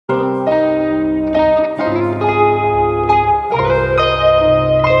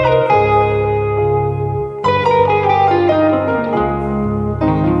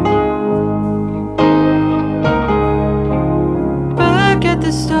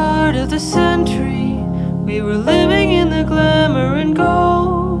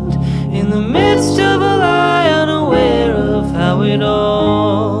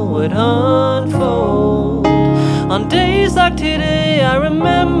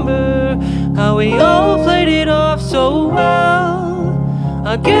how we all played it off so well.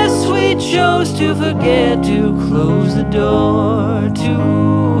 I guess we chose to forget to close the door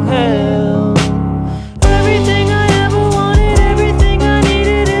to hell. Everything I ever wanted, everything I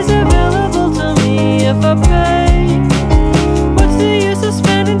needed is available to me if I pay. What's the use of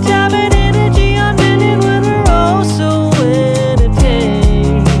spending time and energy on mending when we're all so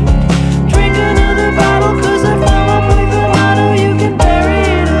entertained? Drink another bottle cause I've come up with a motto: you can bury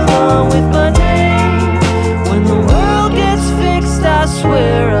it along with my name. When the world gets fixed, I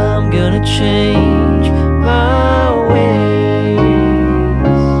swear I'm gonna change my ways.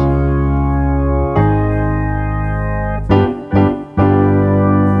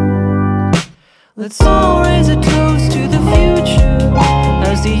 Let's all raise a toast to the future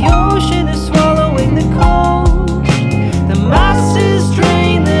as the ocean is swallowing the coast. The masses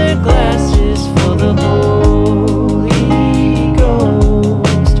drain their glasses for the Holy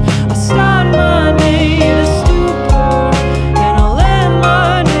Ghost. I start my day in a stupor and I'll end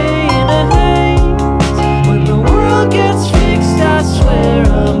my day in a haze. When the world gets fixed, I swear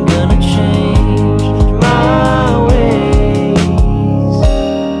I'm gonna change my ways.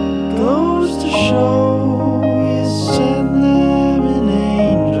 Goes to show you send them an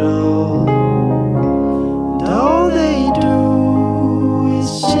angel, and all they do is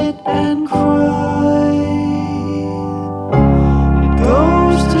sit and cry. It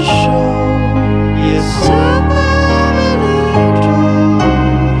goes to show you send them an angel,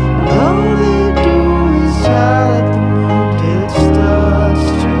 and all they do is howl at the moon till it starts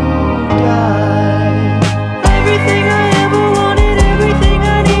to die. Everything I ever wanted, everything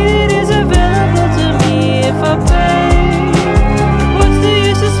I needed is available to me if I pay. What's the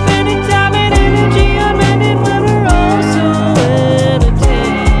use of spending time and energy on mending when we're all so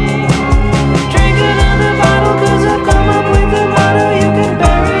entertained? Drink another bottle cause I've come up with a motto: you can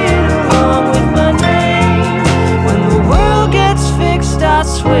bury it along with my name. When the world gets fixed, I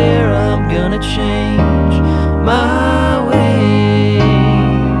swear I'm gonna change my ways.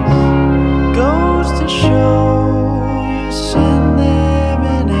 Goes to show you send them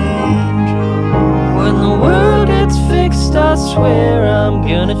an angel. When the world gets fixed, I swear I'm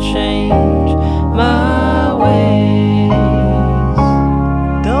gonna change my ways.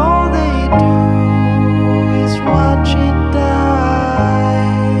 And all they do is watch it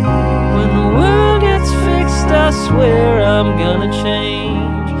die. When the world gets fixed, I swear I'm gonna change